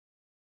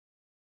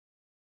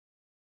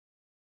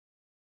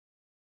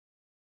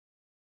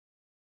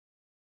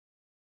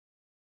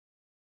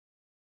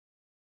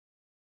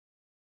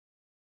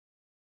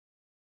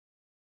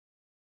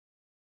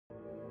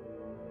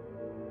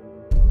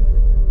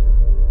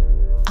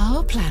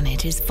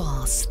planet is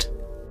vast.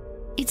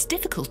 It's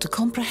difficult to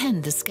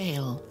comprehend the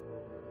scale.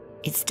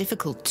 It's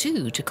difficult,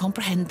 too, to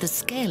comprehend the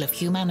scale of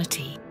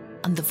humanity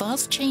and the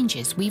vast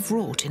changes we've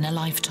wrought in a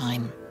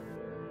lifetime.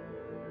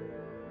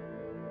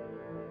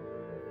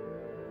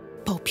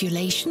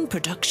 Population,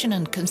 production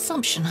and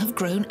consumption have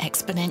grown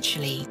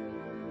exponentially.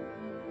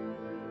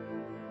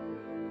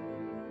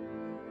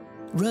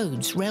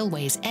 Roads,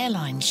 railways,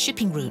 airlines,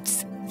 shipping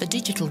routes, the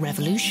digital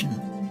revolution.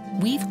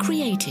 We've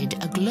created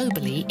a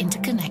globally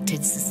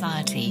interconnected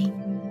society.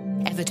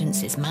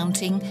 Evidence is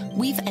mounting,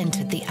 we've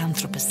entered the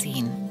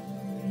Anthropocene.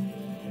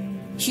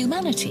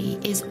 Humanity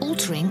is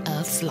altering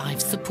Earth's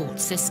life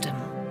support system.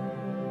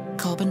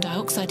 Carbon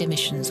dioxide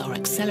emissions are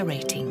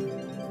accelerating.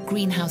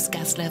 Greenhouse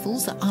gas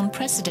levels are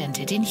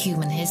unprecedented in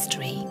human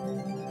history.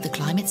 The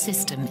climate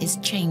system is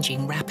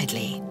changing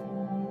rapidly.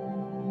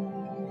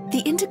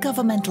 The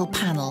Intergovernmental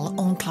Panel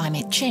on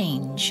Climate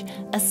Change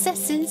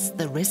assesses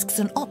the risks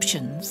and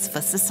options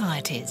for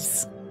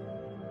societies.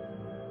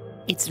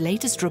 Its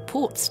latest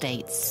report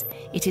states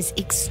it is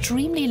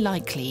extremely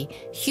likely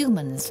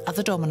humans are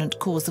the dominant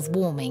cause of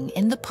warming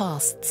in the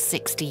past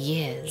 60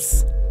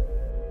 years.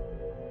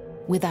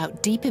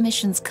 Without deep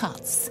emissions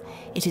cuts,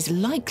 it is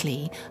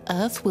likely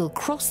Earth will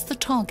cross the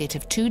target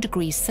of 2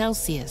 degrees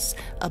Celsius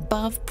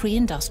above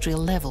pre-industrial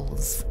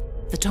levels,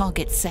 the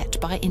target set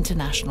by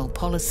international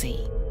policy.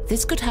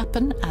 This could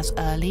happen as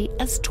early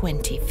as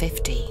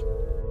 2050.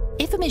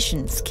 If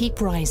emissions keep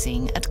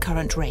rising at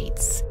current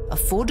rates, a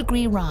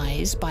 4-degree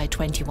rise by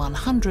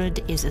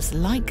 2100 is as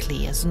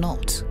likely as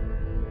not.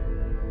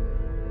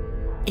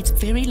 It's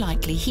very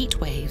likely heat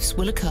waves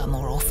will occur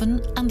more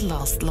often and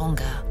last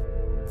longer.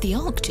 The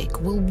Arctic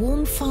will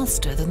warm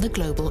faster than the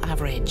global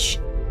average.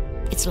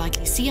 It's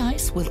likely sea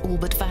ice will all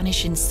but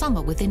vanish in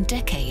summer within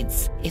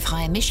decades if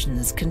high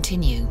emissions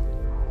continue.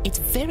 It's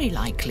very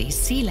likely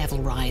sea level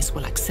rise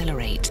will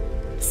accelerate.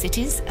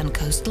 Cities and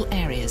coastal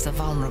areas are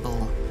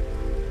vulnerable.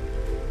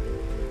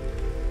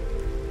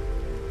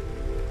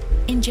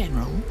 In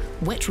general,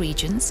 wet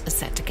regions are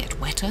set to get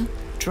wetter,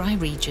 dry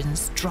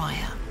regions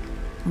drier.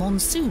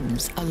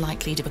 Monsoons are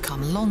likely to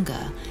become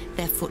longer,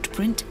 their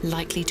footprint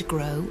likely to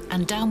grow,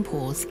 and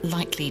downpours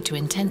likely to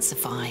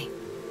intensify.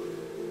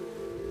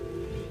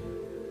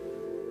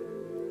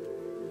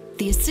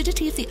 The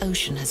acidity of the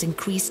ocean has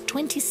increased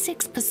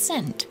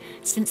 26%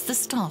 since the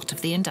start of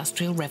the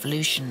Industrial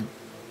Revolution.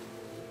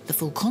 The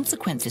full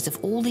consequences of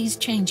all these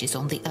changes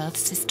on the Earth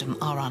system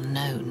are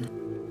unknown.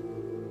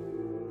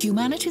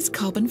 Humanity's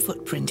carbon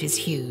footprint is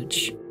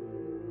huge.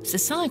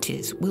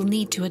 Societies will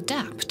need to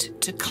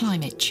adapt to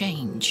climate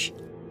change.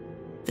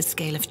 The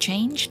scale of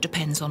change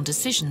depends on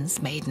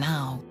decisions made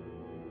now.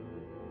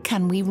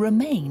 Can we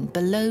remain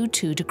below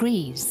 2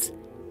 degrees?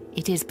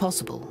 It is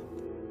possible.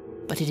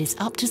 But it is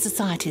up to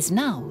societies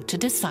now to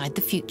decide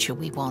the future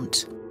we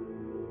want.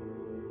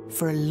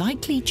 For a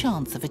likely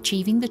chance of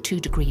achieving the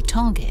 2-degree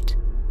target,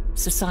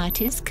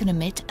 societies can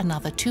emit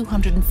another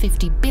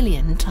 250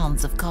 billion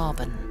tons of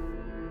carbon.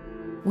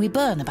 We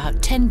burn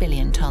about 10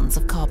 billion tons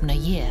of carbon a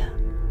year.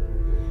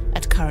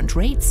 At current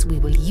rates, we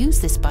will use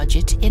this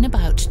budget in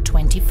about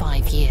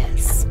 25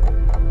 years.